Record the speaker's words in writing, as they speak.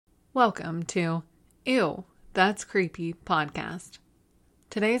Welcome to Ew, That's Creepy podcast.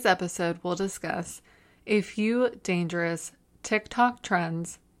 Today's episode will discuss a few dangerous TikTok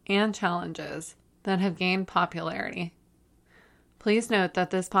trends and challenges that have gained popularity. Please note that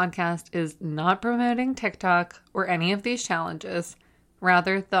this podcast is not promoting TikTok or any of these challenges,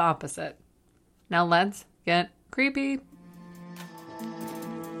 rather the opposite. Now let's get creepy.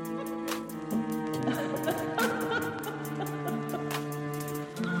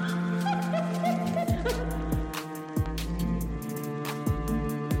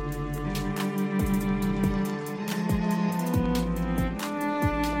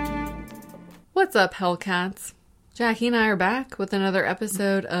 What's up, Hellcats? Jackie and I are back with another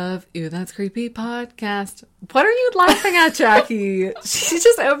episode of Ew, That's Creepy podcast. What are you laughing at, Jackie? She's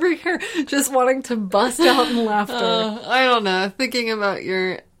just over here just wanting to bust out in laughter. I don't know. Thinking about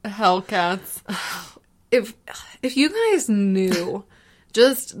your Hellcats. If you guys knew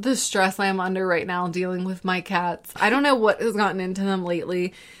just the stress I'm under right now dealing with my cats. I don't know what has gotten into them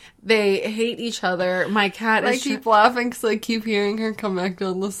lately. They hate each other. My cat I keep laughing because I keep hearing her come back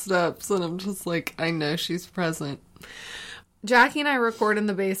down the steps, and I'm just like, I know she's present. Jackie and I record in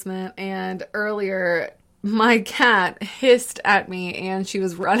the basement, and earlier my cat hissed at me, and she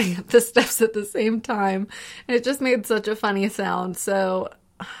was running up the steps at the same time, and it just made such a funny sound. So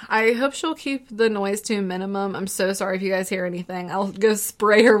I hope she'll keep the noise to a minimum. I'm so sorry if you guys hear anything. I'll go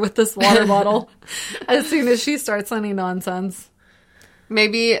spray her with this water bottle as soon as she starts any nonsense.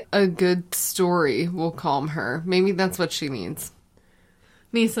 Maybe a good story will calm her. Maybe that's what she needs.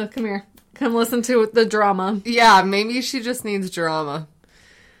 Misa, come here. Come listen to the drama. Yeah, maybe she just needs drama.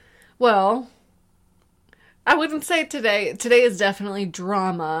 Well, I wouldn't say today. Today is definitely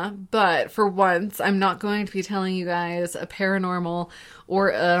drama, but for once, I'm not going to be telling you guys a paranormal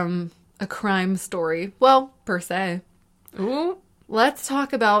or a crime story. Well, per se. Ooh. Let's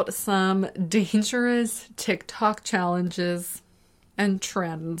talk about some dangerous TikTok challenges and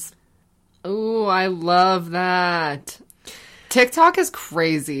trends. Ooh, I love that. TikTok is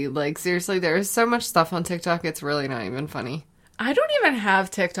crazy. Like, seriously, there's so much stuff on TikTok, it's really not even funny. I don't even have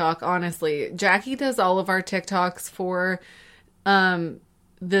TikTok, honestly. Jackie does all of our TikToks for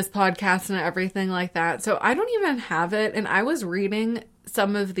this podcast and everything like that. So I don't even have it. And I was reading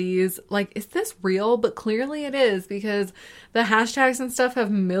some of these, like, is this real? But clearly it is, because the hashtags and stuff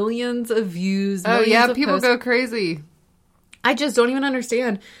have millions of views. Oh, yeah, people posts. go crazy. I just don't even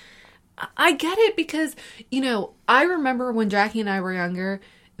understand. I get it because, you know, I remember when Jackie and I were younger,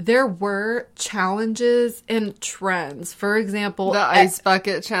 there were challenges and trends. For example, the ice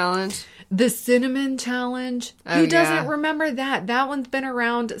bucket challenge. The cinnamon challenge. Oh, Who doesn't remember that? That one's been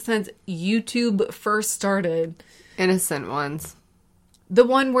around since YouTube first started. Innocent ones. The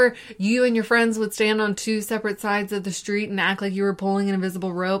one where you and your friends would stand on two separate sides of the street and act like you were pulling an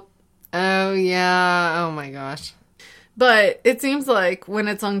invisible rope. Oh, yeah. Oh, my gosh. But it seems like when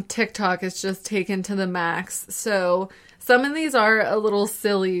it's on TikTok, it's just taken to the max. So some of these are a little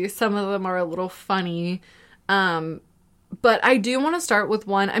silly. Some of them are a little funny. But I do want to start with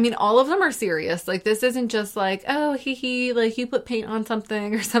one. I mean, all of them are serious. Like, this isn't just like, oh, hee, like you put paint on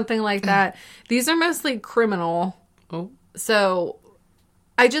something or something like that. These are mostly criminal. Oh. So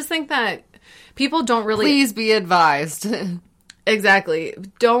I just think that people don't really... Please be advised. Exactly.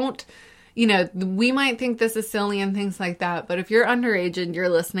 Don't... You know, we might think this is silly and things like that, but if you're underage and you're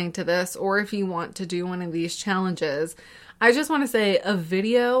listening to this, or if you want to do one of these challenges, I just want to say a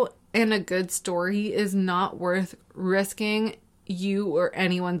video and a good story is not worth risking you or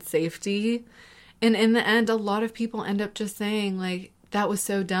anyone's safety. And in the end, a lot of people end up just saying, like, that was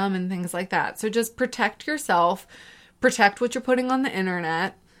so dumb and things like that. So just protect yourself, protect what you're putting on the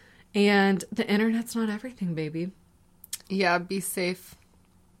internet, and the internet's not everything, baby. Yeah, be safe.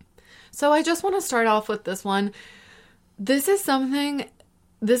 So I just want to start off with this one. This is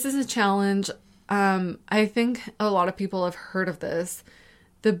a challenge. I think a lot of people have heard of this.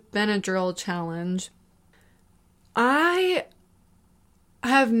 The Benadryl challenge. I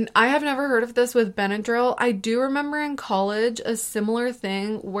have never heard of this with Benadryl. I do remember in college a similar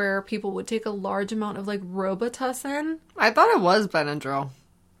thing where people would take a large amount of, like, Robitussin. I thought it was Benadryl.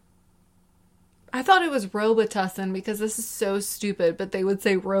 I thought it was Robitussin because this is so stupid, but they would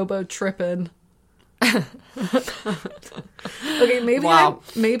say Robotrippin. Okay,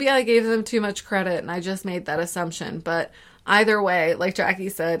 maybe I gave them too much credit and I just made that assumption. But either way, like Jackie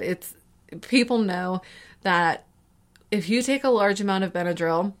said, people know that if you take a large amount of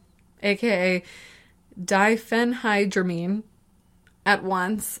Benadryl, aka diphenhydramine, at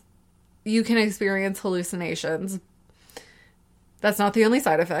once, you can experience hallucinations. That's not the only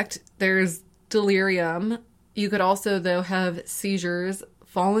side effect. There's delirium. You could also, though, have seizures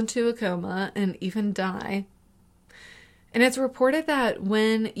fall into a coma, and even die. And it's reported that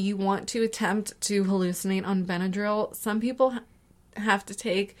when you want to attempt to hallucinate on Benadryl, some people have to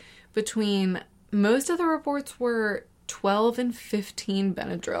take between, most of the reports were 12 and 15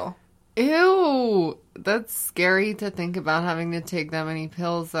 Benadryl. Ew, that's scary to think about having to take that many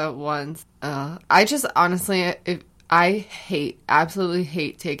pills at once. I just honestly, I absolutely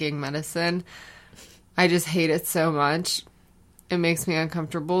hate taking medicine. I just hate it so much. It makes me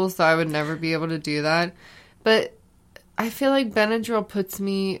uncomfortable, so I would never be able to do that. But I feel like Benadryl puts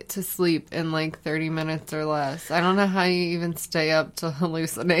me to sleep in like 30 minutes or less. I don't know how you even stay up to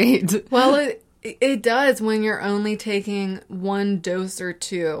hallucinate. Well, it does when you're only taking one dose or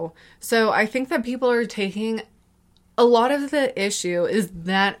two. So I think that people are taking, a lot of the issue is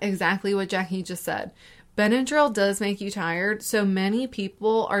that exactly what Jackie just said. Benadryl does make you tired, so many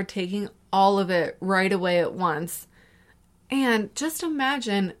people are taking all of it right away at once. And just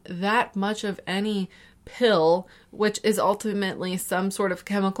imagine that much of any pill, which is ultimately some sort of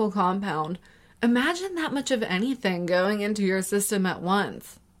chemical compound. Imagine that much of anything going into your system at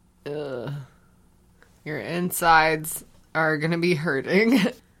once. Ugh. Your insides are going to be hurting.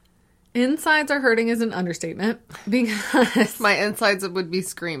 Insides are hurting is an understatement, because my insides would be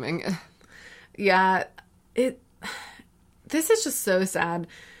screaming. Yeah, this is just so sad.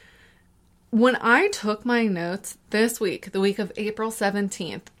 When I took my notes this week, the week of April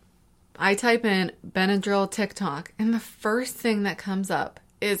 17th, I type in Benadryl TikTok, and the first thing that comes up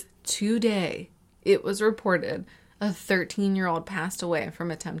is today, it was reported a 13-year-old passed away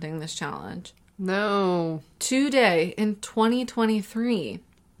from attempting this challenge. No. Today in 2023.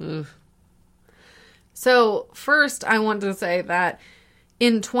 Ugh. So first, I want to say that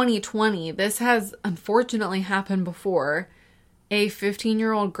in 2020, this has unfortunately happened before. A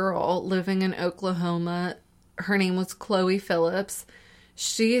 15-year-old girl living in Oklahoma, her name was Chloe Phillips.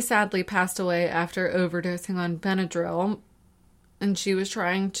 She sadly passed away after overdosing on Benadryl, and she was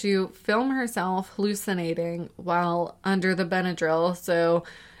trying to film herself hallucinating while under the Benadryl, so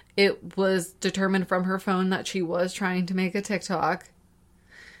it was determined from her phone that she was trying to make a TikTok.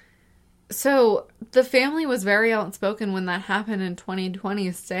 So the family was very outspoken when that happened in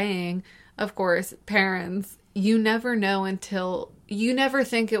 2020, saying, of course, parents, you never know until, you never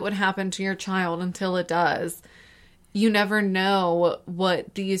think it would happen to your child until it does. You never know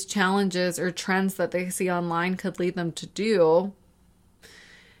what these challenges or trends that they see online could lead them to do.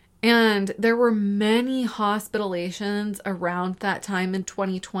 And there were many hospitalizations around that time in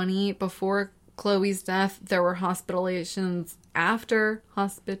 2020. Before Chloe's death, there were hospitalizations after.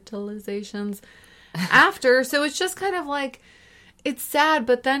 So it's just kind of like, it's sad,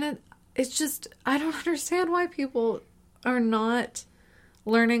 but then it's just, I don't understand why people are not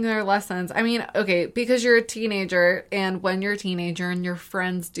learning their lessons. I mean, okay, because you're a teenager, and when you're a teenager and your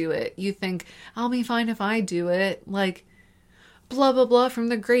friends do it, you think, I'll be fine if I do it. Like, blah, blah, blah from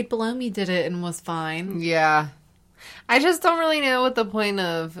the grade below me did it and was fine. Yeah. I just don't really know what the point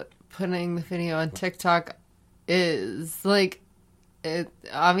of putting the video on TikTok is. Like,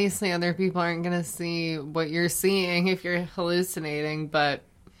 obviously other people aren't going to see what you're seeing if you're hallucinating, but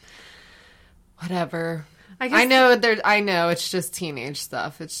whatever. I know it's just teenage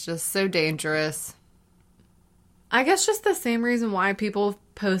stuff. It's just so dangerous. I guess just the same reason why people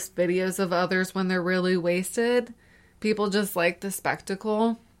post videos of others when they're really wasted. People just like the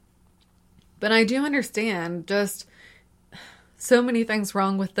spectacle. But I do understand just so many things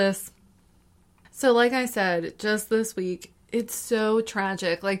wrong with this. So like I said, just this week, it's so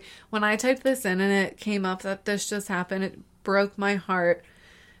tragic. Like when I typed this in and it came up that this just happened, it broke my heart.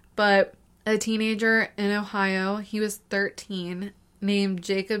 But a teenager in Ohio, he was 13, named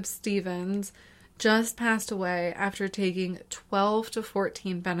Jacob Stevens, just passed away after taking 12 to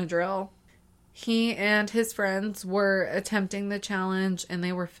 14 Benadryl. He and his friends were attempting the challenge and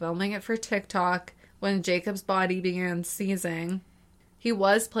they were filming it for TikTok when Jacob's body began seizing. He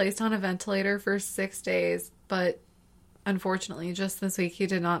was placed on a ventilator for 6 days, but unfortunately, just this week, he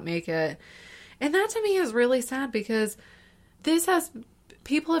did not make it. And that to me is really sad because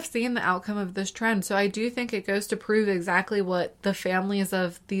people have seen the outcome of this trend. So I do think it goes to prove exactly what the families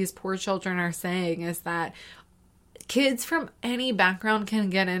of these poor children are saying, is that kids from any background can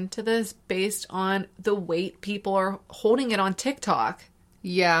get into this based on the weight people are holding it on TikTok.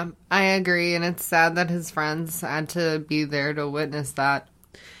 Yeah, I agree. And it's sad that his friends had to be there to witness that.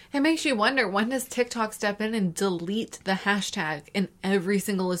 It makes you wonder, when does TikTok step in and delete the hashtag in every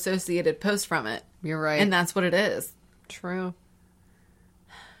single associated post from it? You're right. And that's what it is. True.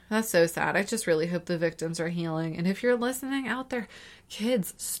 That's so sad. I just really hope the victims are healing. And if you're listening out there,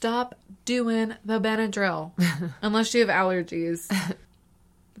 kids, stop doing the Benadryl. Unless you have allergies.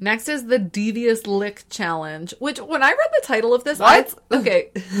 Next is the Devious Lick Challenge, which when I read the title of this, What?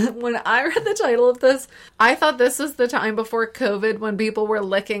 when I read the title of this, I thought this was the time before COVID when people were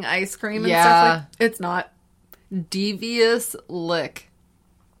licking ice cream and stuff like. It's not. Devious lick.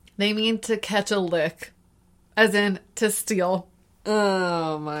 They mean to catch a lick, as in to steal.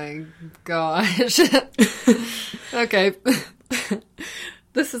 Oh my gosh. Okay.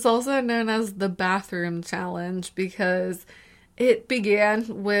 This is also known as the Bathroom Challenge because it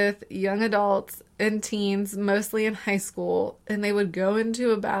began with young adults and teens, mostly in high school, and they would go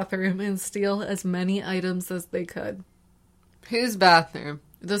into a bathroom and steal as many items as they could. Whose bathroom?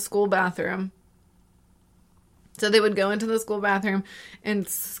 The school bathroom. So they would go into the school bathroom and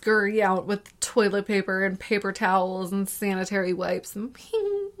scurry out with toilet paper and paper towels and sanitary wipes. And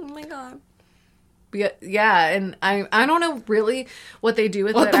oh my God. Yeah, and I don't know really what they do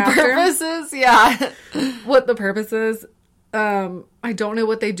with it after. What the purpose is? Yeah. What the purpose is. I don't know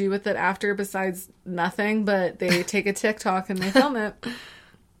what they do with it after besides nothing, but they take a TikTok and they film it.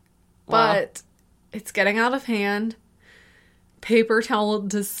 Wow. But it's getting out of hand. Paper towel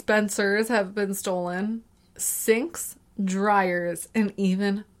dispensers have been stolen. Sinks, dryers, and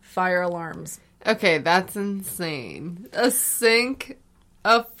even fire alarms. Okay, that's insane. A sink?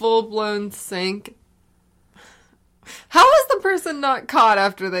 A full-blown sink? How is the person not caught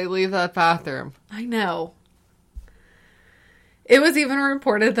after they leave that bathroom? I know. It was even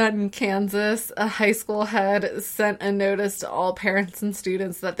reported that in Kansas, a high school had sent a notice to all parents and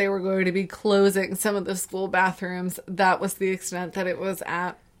students that they were going to be closing some of the school bathrooms. That was the extent that it was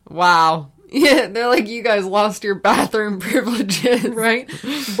at. Wow. Yeah, they're like, you guys lost your bathroom privileges. Right?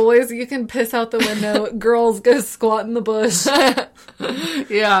 Boys, you can piss out the window. Girls, go squat in the bush.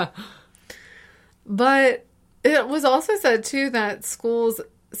 Yeah. But it was also said, too, that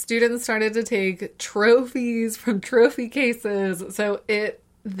students started to take trophies from trophy cases. So it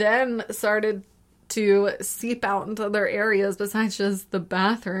then started to seep out into other areas besides just the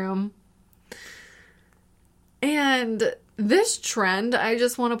bathroom. And this trend, I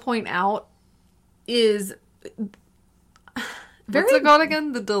just want to point out, is What's it called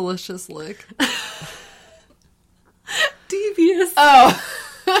again? The delicious lick. devious. Oh.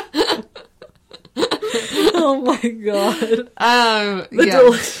 Oh my God.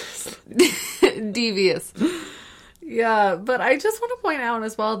 Delicious. Devious. Yeah, but I just want to point out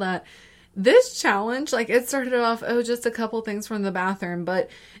as well that this challenge, like, it started off, just a couple things from the bathroom, but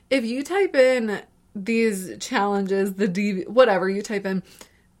if you type in these challenges, whatever you type in,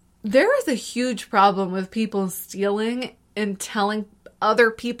 there is a huge problem with people stealing and telling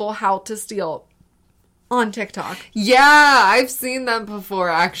other people how to steal on TikTok. Yeah, I've seen that before,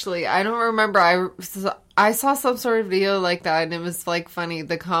 actually. I don't remember. I saw some sort of video like that, and it was, like, funny.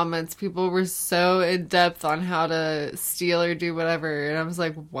 The comments, people were so in-depth on how to steal or do whatever, and I was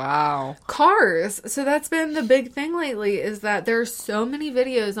like, wow. Cars. So that's been the big thing lately, is that there are so many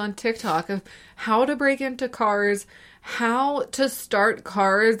videos on TikTok of how to break into cars, how to start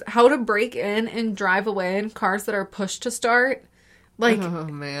cars, how to break in and drive away in cars that are push to start. Like, oh,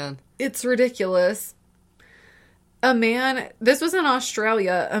 man. It's ridiculous. This was in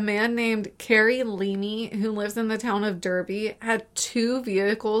Australia, a man named Kerry Leamy, who lives in the town of Derby, had 2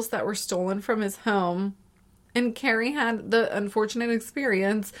 vehicles that were stolen from his home. And Kerry had the unfortunate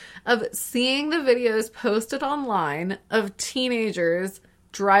experience of seeing the videos posted online of teenagers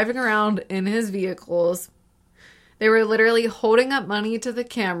driving around in his vehicles. They were literally holding up money to the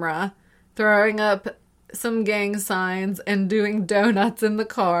camera, throwing up some gang signs, and doing donuts in the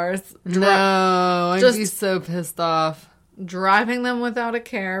cars. No, I'd be so pissed off. Driving them without a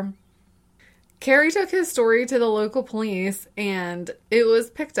care. Kerry took his story to the local police, and it was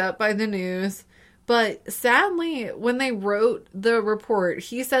picked up by the news. But sadly, when they wrote the report,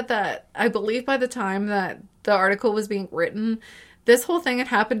 he said that, I believe by the time that the article was being written, this whole thing had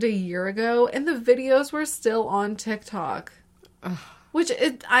happened a year ago, and the videos were still on TikTok. Ugh.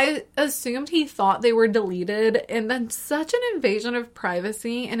 I assumed he thought they were deleted, and then such an invasion of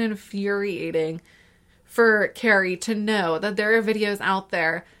privacy and infuriating for Kerry to know that there are videos out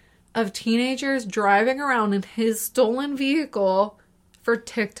there of teenagers driving around in his stolen vehicle for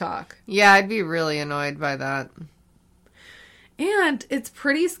TikTok. Yeah, I'd be really annoyed by that. And it's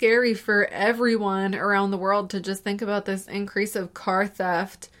pretty scary for everyone around the world to just think about this increase of car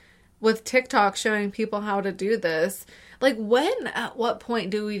theft with TikTok showing people how to do this. Like, at what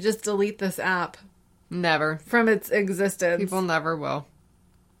point do we just delete this app? Never. From its existence. People never will.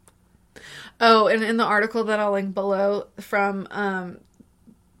 Oh, and in the article that I'll link below from,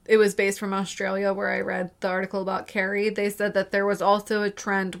 it was based from Australia where I read the article about Kerry. They said that there was also a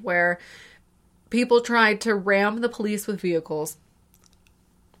trend where people tried to ram the police with vehicles.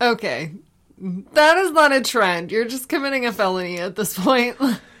 Okay. That is not a trend. You're just committing a felony at this point.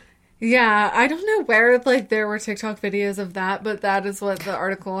 Yeah, I don't know where, like, there were TikTok videos of that, but that is what the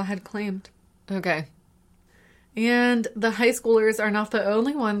article had claimed. Okay. And the high schoolers are not the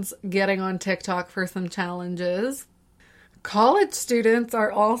only ones getting on TikTok for some challenges. College students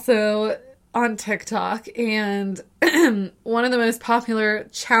are also on TikTok, and one of the most popular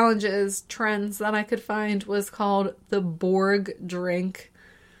challenges, trends that I could find was called the Borg drink,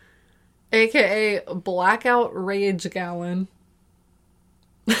 aka Blackout Rage Gallon.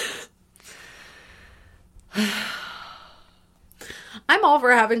 I'm all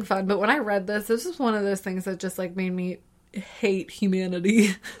for having fun, but when I read this was one of those things that just like made me hate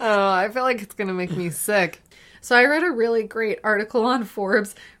humanity. Oh, I feel like it's gonna make me sick. So I read a really great article on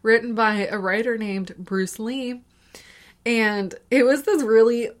Forbes written by a writer named Bruce Lee, and it was this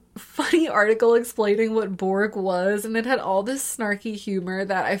really funny article explaining what Borg was, and it had all this snarky humor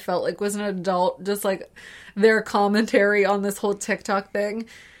that I felt like was an adult, just like their commentary on this whole TikTok thing.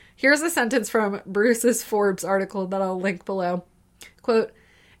 Here's a sentence from Bruce's Forbes article that I'll link below. Quote,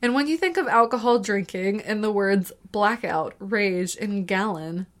 "And when you think of alcohol drinking and the words blackout, rage, and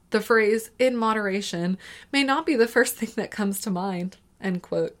gallon, the phrase in moderation may not be the first thing that comes to mind." End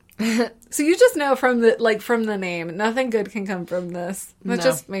quote. So you just know from the name, nothing good can come from this. That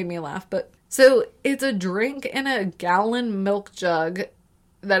just made me laugh. But so it's a drink in a gallon milk jug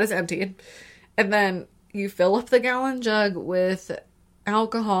that is emptied. And then you fill up the gallon jug with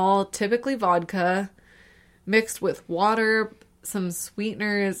alcohol, typically vodka, mixed with water, some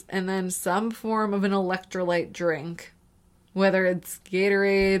sweeteners, and then some form of an electrolyte drink. Whether it's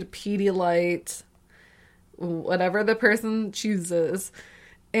Gatorade, Pedialyte, whatever the person chooses.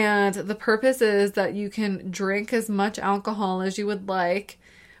 And the purpose is that you can drink as much alcohol as you would like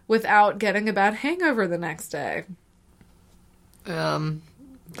without getting a bad hangover the next day.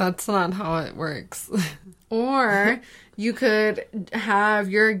 That's not how it works. Or you could have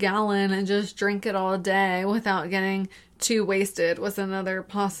your gallon and just drink it all day without getting too wasted, was another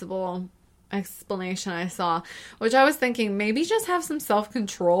possible explanation I saw. Which I was thinking, maybe just have some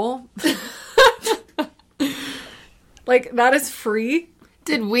self-control. Like, that is free.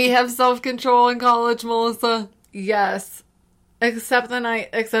 Did we have self-control in college, Melissa? Yes. Except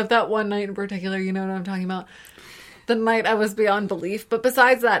that one night in particular, you know what I'm talking about. The night I was beyond belief. But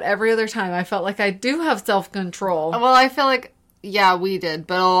besides that, every other time I felt like I do have self-control. Well, I feel like, yeah, we did,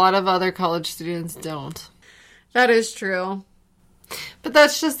 but a lot of other college students don't. That is true. But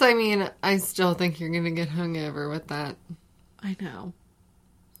that's just, I mean, I still think you're going to get hungover with that. I know.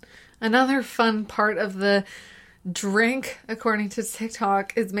 Another fun part of the drink, according to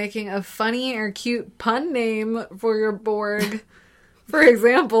TikTok, is making a funny or cute pun name for your Borg. For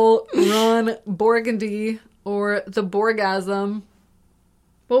example, Ron Borgandy or the Borgasm.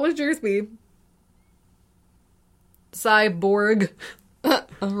 What would yours be? Cyborg.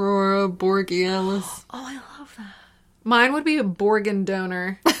 Aurora Borealis. Oh, I love that. Mine would be a Borgen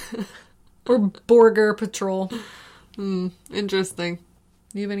donor. Or Borger Patrol. Interesting.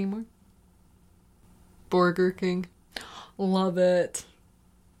 Do you have any more? Burger King. Love it.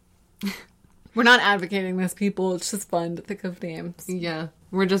 We're not advocating this, people. It's just fun to think of names. Yeah,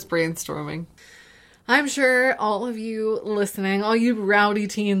 we're just brainstorming. I'm sure all of you listening, all you rowdy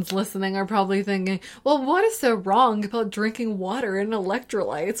teens listening, are probably thinking, well, what is so wrong about drinking water and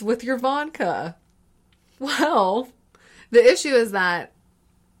electrolytes with your vodka? Well, the issue is that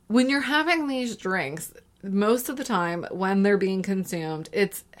when you're having these drinks, most of the time when they're being consumed,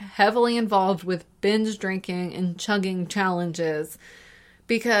 it's heavily involved with binge drinking and chugging challenges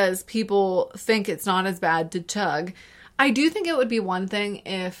because people think it's not as bad to chug. I do think it would be one thing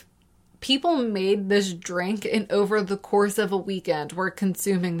if people made this drink and over the course of a weekend were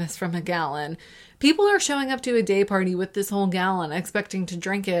consuming this from a gallon. People are showing up to a day party with this whole gallon expecting to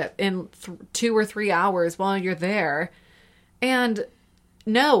drink it in 2 or 3 hours while you're there. And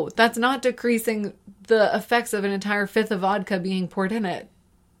no, that's not decreasing the effects of an entire fifth of vodka being poured in it.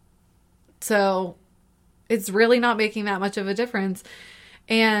 So it's really not making that much of a difference.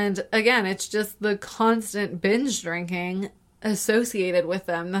 And again, it's just the constant binge drinking associated with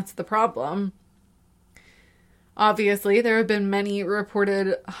them. That's the problem. Obviously, there have been many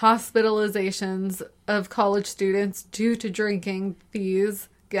reported hospitalizations of college students due to drinking these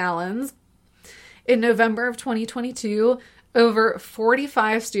gallons. In November of 2022, over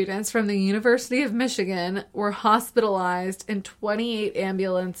 45 students from the University of Michigan were hospitalized and 28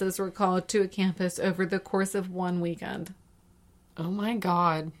 ambulances were called to a campus over the course of one weekend. Oh my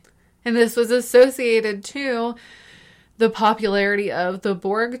God. And this was associated to the popularity of the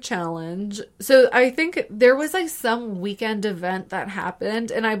Borg challenge. So I think there was like some weekend event that happened,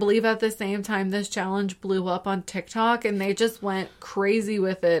 and I believe at the same time this challenge blew up on TikTok, and they just went crazy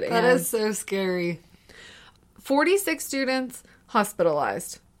with it. That is so scary. 46 students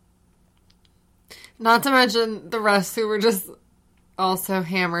hospitalized. Not to mention the rest who were just also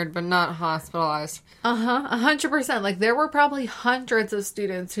hammered but not hospitalized. 100%. Like there were probably hundreds of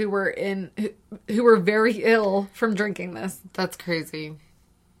students who were very ill from drinking this. That's crazy.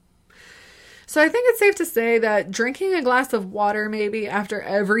 So I think it's safe to say that drinking a glass of water maybe after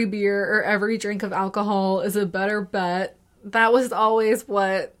every beer or every drink of alcohol is a better bet. That was always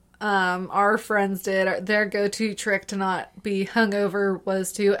what our friends did. Their go-to trick to not be hungover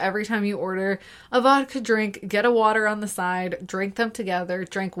was to, every time you order a vodka drink, get a water on the side, drink them together,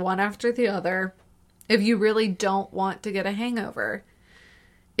 drink one after the other, if you really don't want to get a hangover.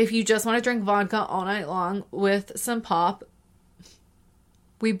 If you just want to drink vodka all night long with some pop,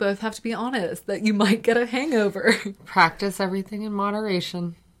 we both have to be honest that you might get a hangover. Practice everything in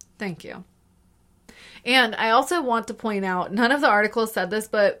moderation. Thank you. And I also want to point out, none of the articles said this,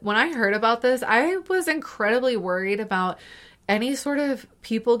 but when I heard about this, I was incredibly worried about any sort of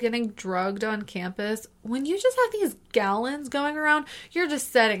people getting drugged on campus. When you just have these gallons going around, you're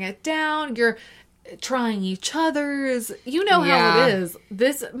just setting it down, you're trying each other's, you know how it is.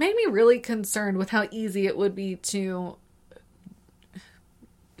 This made me really concerned with how easy it would be to,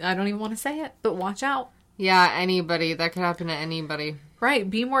 I don't even want to say it, but watch out. Yeah, anybody. That could happen to anybody. Right,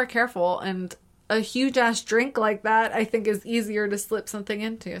 be more careful. And a huge ass drink like that, I think, is easier to slip something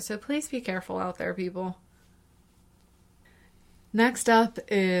into. So please be careful out there, people. Next up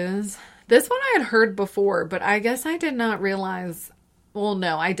is, this one I had heard before, but I guess I did not realize, well,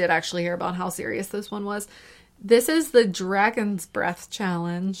 no, I did actually hear about how serious this one was. This is the Dragon's Breath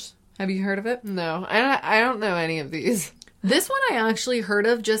Challenge. Have you heard of it? No, I don't know any of these. This one I actually heard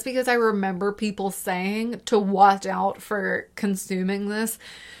of just because I remember people saying to watch out for consuming this.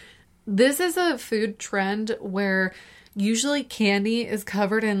 This is a food trend where usually candy is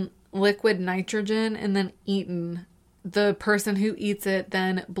covered in liquid nitrogen and then eaten. The person who eats it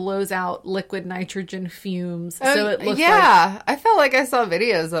then blows out liquid nitrogen fumes. So it looks like... I felt like I saw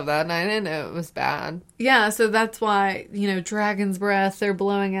videos of that and I didn't know it was bad. Yeah, so that's why, Dragon's Breath, they're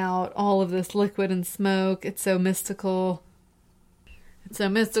blowing out all of this liquid and smoke. It's so mystical. It's so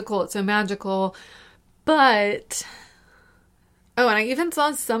mystical. It's so magical. But... Oh, and I even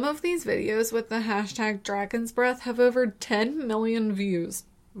saw some of these videos with the hashtag Dragon's Breath have over 10 million views.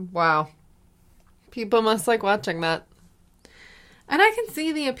 Wow. People must like watching that. And I can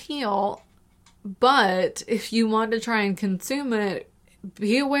see the appeal, but if you want to try and consume it,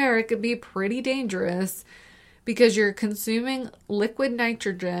 be aware it could be pretty dangerous because you're consuming liquid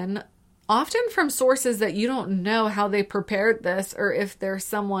nitrogen, often from sources that you don't know how they prepared this or if there's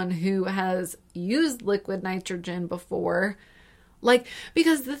someone who has used liquid nitrogen before.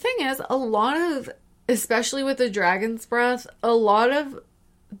 Because the thing is, a lot of, especially with the Dragon's Breath, a lot of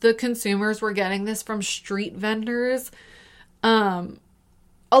the consumers were getting this from street vendors.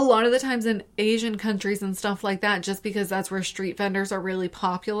 A lot of the times in Asian countries and stuff like that, just because that's where street vendors are really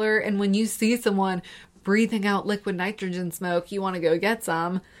popular. And when you see someone breathing out liquid nitrogen smoke, you want to go get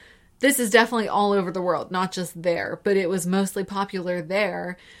some. This is definitely all over the world, not just there, but it was mostly popular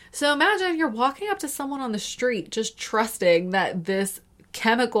there. So imagine you're walking up to someone on the street just trusting that this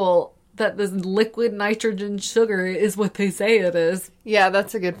chemical, that this liquid nitrogen sugar is what they say it is. Yeah,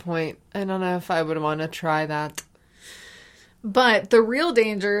 that's a good point. I don't know if I would want to try that. But the real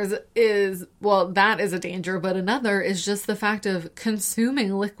dangers is, well, that is a danger, but another is just the fact of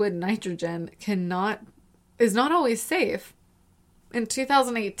consuming liquid nitrogen is not always safe. In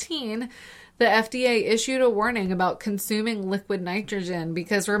 2018, the FDA issued a warning about consuming liquid nitrogen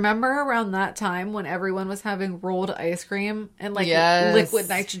because remember around that time when everyone was having rolled ice cream and liquid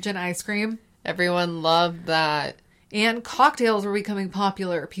nitrogen ice cream? Everyone loved that. And cocktails were becoming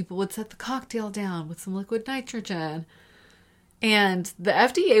popular. People would set the cocktail down with some liquid nitrogen. And the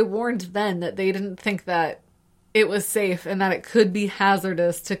FDA warned then that they didn't think that it was safe and that it could be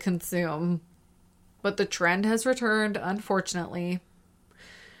hazardous to consume. But the trend has returned, unfortunately.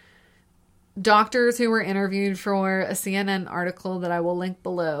 Doctors who were interviewed for a CNN article that I will link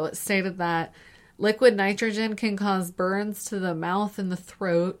below stated that liquid nitrogen can cause burns to the mouth and the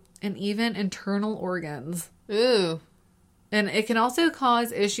throat and even internal organs. Ooh. And it can also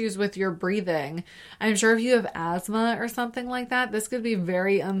cause issues with your breathing. I'm sure if you have asthma or something like that, this could be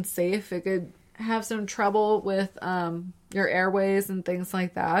very unsafe. It could have some trouble with your airways and things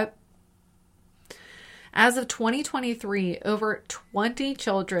like that. As of 2023, over 20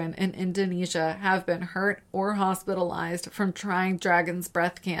 children in Indonesia have been hurt or hospitalized from trying dragon's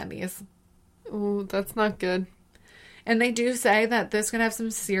breath candies. Ooh, that's not good. And they do say that this can have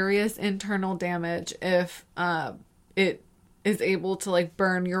some serious internal damage if it is able to like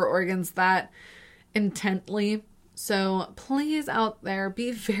burn your organs that intently. So please out there,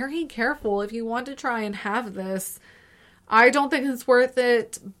 be very careful if you want to try and have this. I don't think it's worth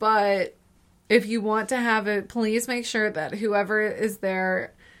it, but if you want to have it, please make sure that whoever is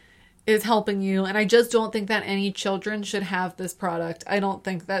there is helping you. And I just don't think that any children should have this product. I don't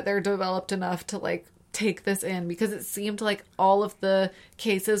think that they're developed enough to like take this in, because it seemed like all of the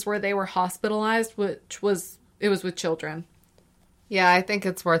cases where they were hospitalized, it was with children. Yeah, I think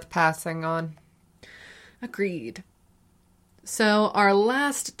it's worth passing on. Agreed. So our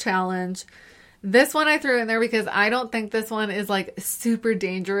last challenge, this one I threw in there because I don't think this one is like super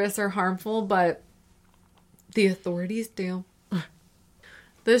dangerous or harmful, but the authorities do.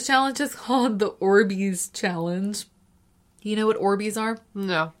 This challenge is called the Orbeez Challenge. You know what Orbeez are?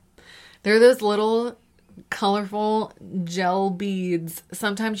 No. They're those little colorful gel beads.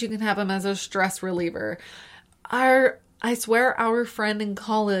 Sometimes you can have them as a stress reliever. I swear our friend in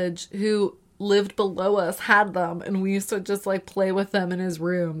college who lived below us had them, and we used to just like play with them in his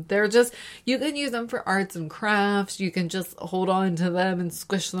room. They're just, you can use them for arts and crafts. You can just hold on to them and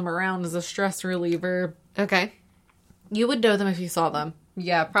squish them around as a stress reliever. Okay. You would know them if you saw them.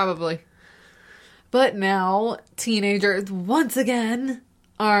 Yeah, probably. But now teenagers once again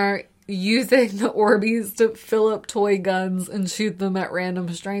are using the Orbeez to fill up toy guns and shoot them at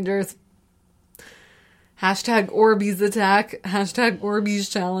random strangers. Hashtag Orbeez attack. Hashtag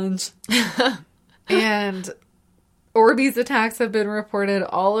Orbeez challenge. And Orbeez attacks have been reported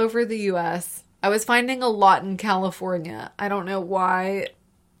all over the U.S. I was finding a lot in California. I don't know why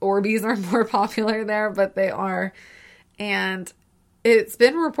Orbeez are more popular there, but they are. And it's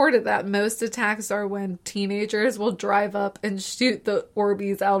been reported that most attacks are when teenagers will drive up and shoot the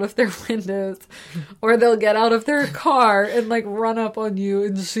Orbeez out of their windows, or they'll get out of their car and like run up on you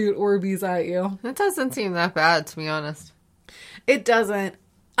and shoot Orbeez at you. That doesn't seem that bad, to be honest. It doesn't.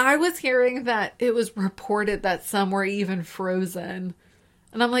 I was hearing that it was reported that some were even frozen.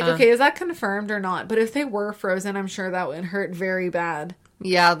 And I'm like, okay, is that confirmed or not? But if they were frozen, I'm sure that would hurt very bad.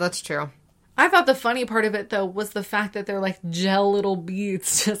 Yeah, that's true. I thought the funny part of it, though, was the fact that they're like gel little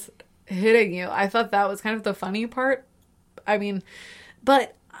beads just hitting you. I thought that was kind of the funny part. I mean,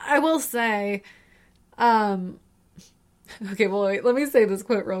 but I will say, okay, well, wait, let me say this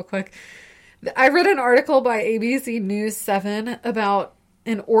quote real quick. I read an article by ABC News 7 about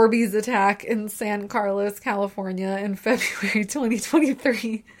an Orbeez attack in San Carlos, California in February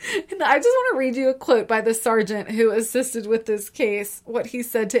 2023. And I just want to read you a quote by the sergeant who assisted with this case, what he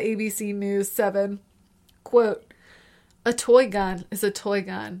said to ABC News 7. Quote, "A toy gun is a toy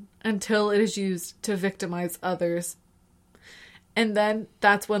gun until it is used to victimize others. And then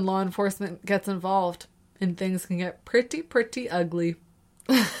that's when law enforcement gets involved and things can get pretty, pretty ugly."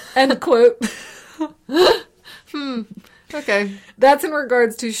 End quote. Okay. That's in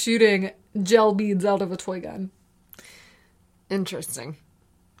regards to shooting gel beads out of a toy gun. Interesting.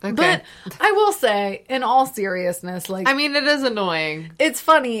 Okay. But I will say, in all seriousness, like... I mean, it is annoying. It's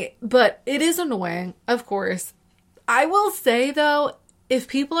funny, but it is annoying, of course. I will say, though, if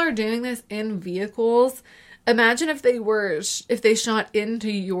people are doing this in vehicles, imagine if they shot into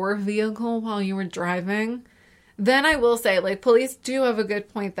your vehicle while you were driving. Then I will say, like, police do have a good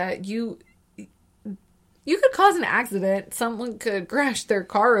point that you could cause an accident. Someone could crash their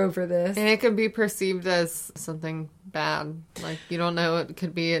car over this. And it could be perceived as something bad. Like, you don't know, it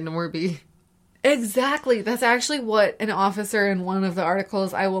could be an Orbeez. Exactly. That's actually what an officer in one of the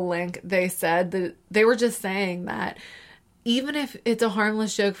articles I will link, they said. That they were just saying that even if it's a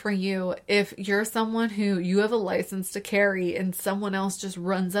harmless joke for you, if you're someone who you have a license to carry and someone else just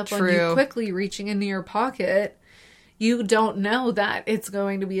runs up on you quickly, reaching into your pocket, you don't know that it's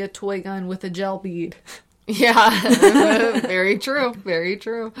going to be a toy gun with a gel bead. Yeah, very true. Very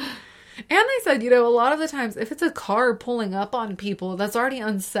true. And they said, a lot of the times, if it's a car pulling up on people, that's already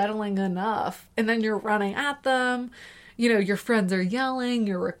unsettling enough. And then you're running at them, your friends are yelling,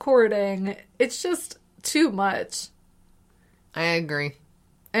 you're recording. It's just too much. I agree.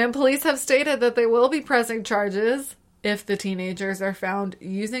 And police have stated that they will be pressing charges if the teenagers are found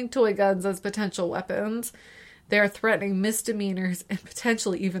using toy guns as potential weapons. They are threatening misdemeanors and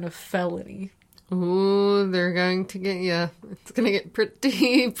potentially even a felony. Ooh, they're going to get you. It's going to get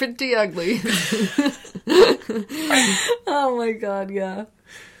pretty, pretty ugly. Oh my God, yeah.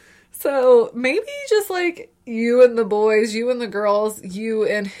 So maybe just You and the boys, you and the girls, you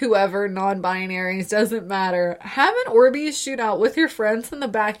and whoever, non-binaries, doesn't matter. Have an Orbeez shootout with your friends in the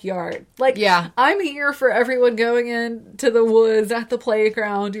backyard. Like, Yeah. I'm here for everyone going into the woods at the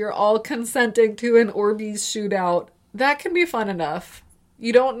playground. You're all consenting to an Orbeez shootout. That can be fun enough.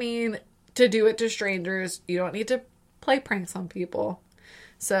 You don't need to do it to strangers. You don't need to play pranks on people.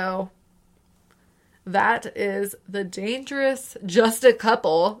 So that is the dangerous, just a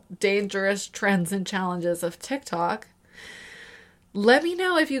couple dangerous trends and challenges of TikTok. Let me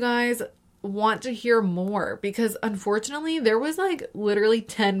know if you guys want to hear more, because unfortunately there was like literally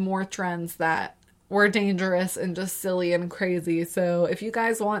 10 more trends that were dangerous and just silly and crazy. So if you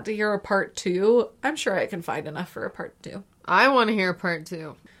guys want to hear a part 2, I'm sure I can find enough for a part 2. I want to hear part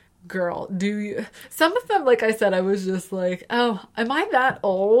 2. Girl, do you? Some of them, like I said, I was just like, oh, am I that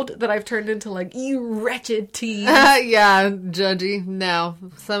old that I've turned into like, you wretched teen? Yeah, judgy. No,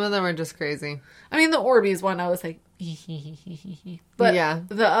 some of them are just crazy. I mean, the Orbeez one, I was like, but Yeah.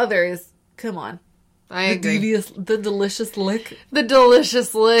 the others, come on. I agree. The delicious lick, The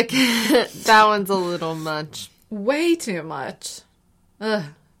delicious lick. That one's a little much. way too much. Ugh.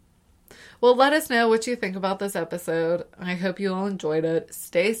 Well, let us know what you think about this episode. I hope you all enjoyed it.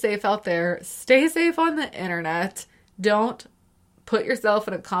 Stay safe out there. Stay safe on the internet. Don't put yourself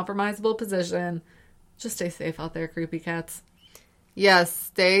in a compromisable position. Just stay safe out there, creepy cats. Yes,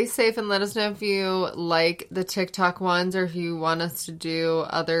 stay safe and let us know if you like the TikTok ones or if you want us to do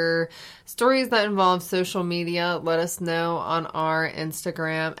other stories that involve social media. Let us know on our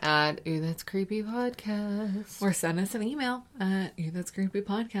Instagram at Ooh That's Creepy Podcast. Or send us an email at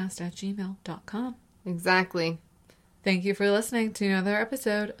youthat'screepypodcast@gmail.com. Exactly. Thank you for listening to another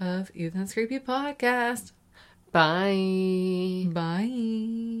episode of You That's Creepy Podcast. Bye.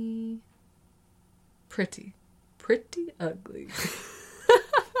 Bye. Pretty ugly.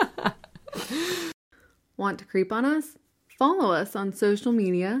 Want to creep on us? Follow us on social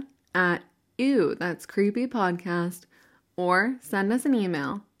media at Ew That's Creepy Podcast, or send us an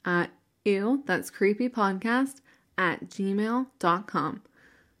email at ewthat'screepypodcast@gmail.com.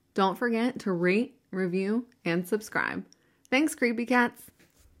 Don't forget to rate, review, and subscribe. Thanks, creepy cats.